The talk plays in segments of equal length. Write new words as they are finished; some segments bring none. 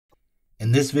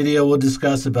In this video, we'll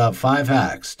discuss about 5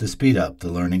 hacks to speed up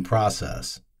the learning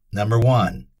process. Number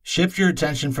 1. Shift your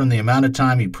attention from the amount of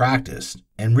time you practiced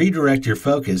and redirect your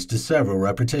focus to several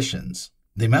repetitions.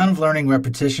 The amount of learning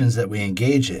repetitions that we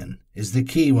engage in is the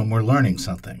key when we're learning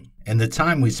something, and the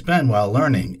time we spend while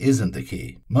learning isn't the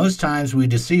key. Most times we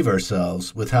deceive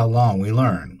ourselves with how long we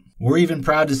learn. We're even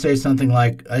proud to say something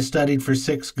like, "I studied for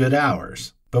 6 good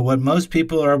hours." But what most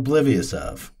people are oblivious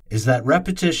of is that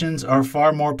repetitions are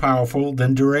far more powerful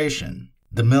than duration.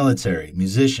 The military,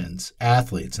 musicians,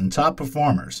 athletes, and top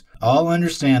performers all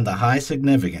understand the high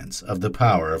significance of the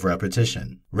power of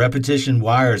repetition. Repetition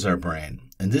wires our brain,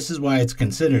 and this is why it's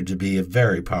considered to be a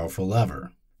very powerful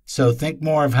lever. So think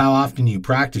more of how often you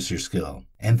practice your skill,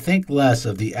 and think less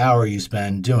of the hour you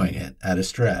spend doing it at a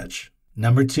stretch.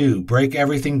 Number 2, break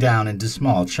everything down into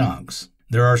small chunks.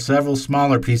 There are several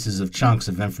smaller pieces of chunks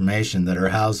of information that are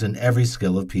housed in every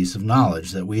skill or piece of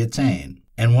knowledge that we attain.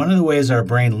 And one of the ways our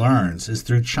brain learns is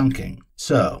through chunking.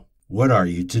 So, what are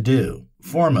you to do?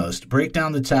 Foremost, break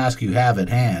down the task you have at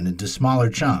hand into smaller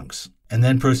chunks, and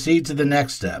then proceed to the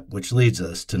next step, which leads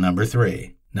us to number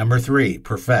 3. Number 3,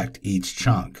 perfect each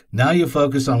chunk. Now you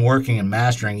focus on working and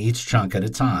mastering each chunk at a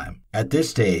time. At this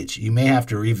stage, you may have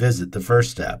to revisit the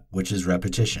first step, which is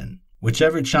repetition.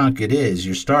 Whichever chunk it is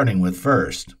you're starting with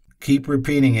first, keep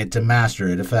repeating it to master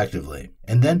it effectively,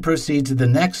 and then proceed to the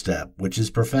next step, which is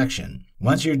perfection.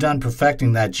 Once you're done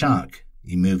perfecting that chunk,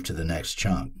 you move to the next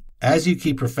chunk. As you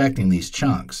keep perfecting these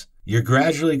chunks, you're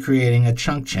gradually creating a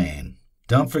chunk chain.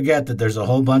 Don't forget that there's a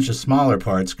whole bunch of smaller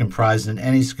parts comprised in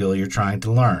any skill you're trying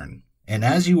to learn. And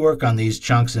as you work on these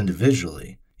chunks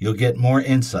individually, you'll get more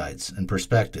insights and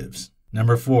perspectives.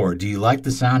 Number 4, do you like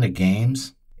the sound of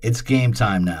games? It's game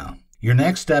time now. Your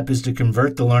next step is to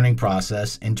convert the learning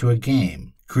process into a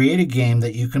game. Create a game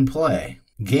that you can play.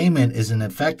 Gaming is an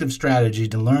effective strategy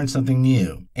to learn something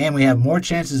new, and we have more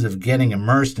chances of getting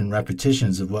immersed in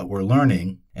repetitions of what we're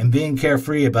learning and being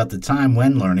carefree about the time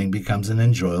when learning becomes an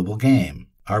enjoyable game.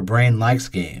 Our brain likes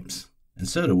games, and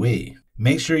so do we.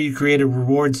 Make sure you create a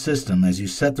reward system as you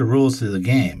set the rules to the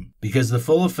game, because the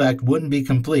full effect wouldn't be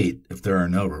complete if there are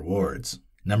no rewards.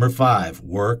 Number 5,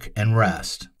 work and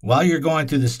rest. While you're going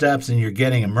through the steps and you're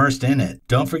getting immersed in it,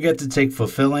 don't forget to take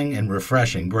fulfilling and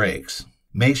refreshing breaks.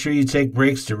 Make sure you take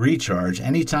breaks to recharge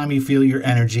anytime you feel your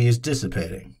energy is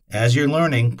dissipating. As you're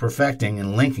learning, perfecting,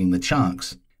 and linking the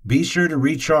chunks, be sure to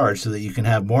recharge so that you can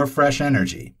have more fresh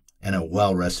energy and a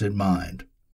well-rested mind.